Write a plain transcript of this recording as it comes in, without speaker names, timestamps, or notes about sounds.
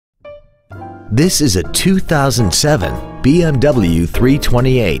This is a 2007 BMW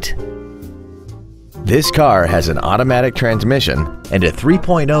 328. This car has an automatic transmission and a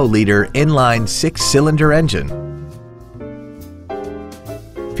 3.0-liter inline six-cylinder engine.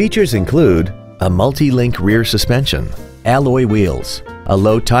 Features include a multi-link rear suspension, alloy wheels, a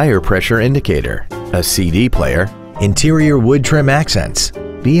low tire pressure indicator, a CD player, interior wood trim accents,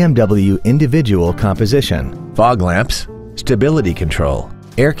 BMW individual composition, fog lamps, stability control,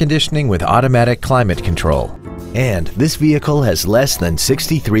 air conditioning with automatic climate control, and this vehicle has less than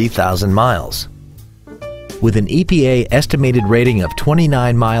 63,000 miles. With an EPA estimated rating of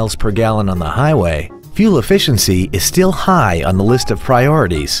 29 miles per gallon on the highway, fuel efficiency is still high on the list of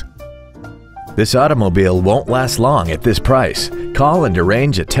priorities. This automobile won't last long at this price. Call and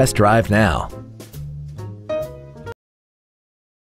arrange a test drive now.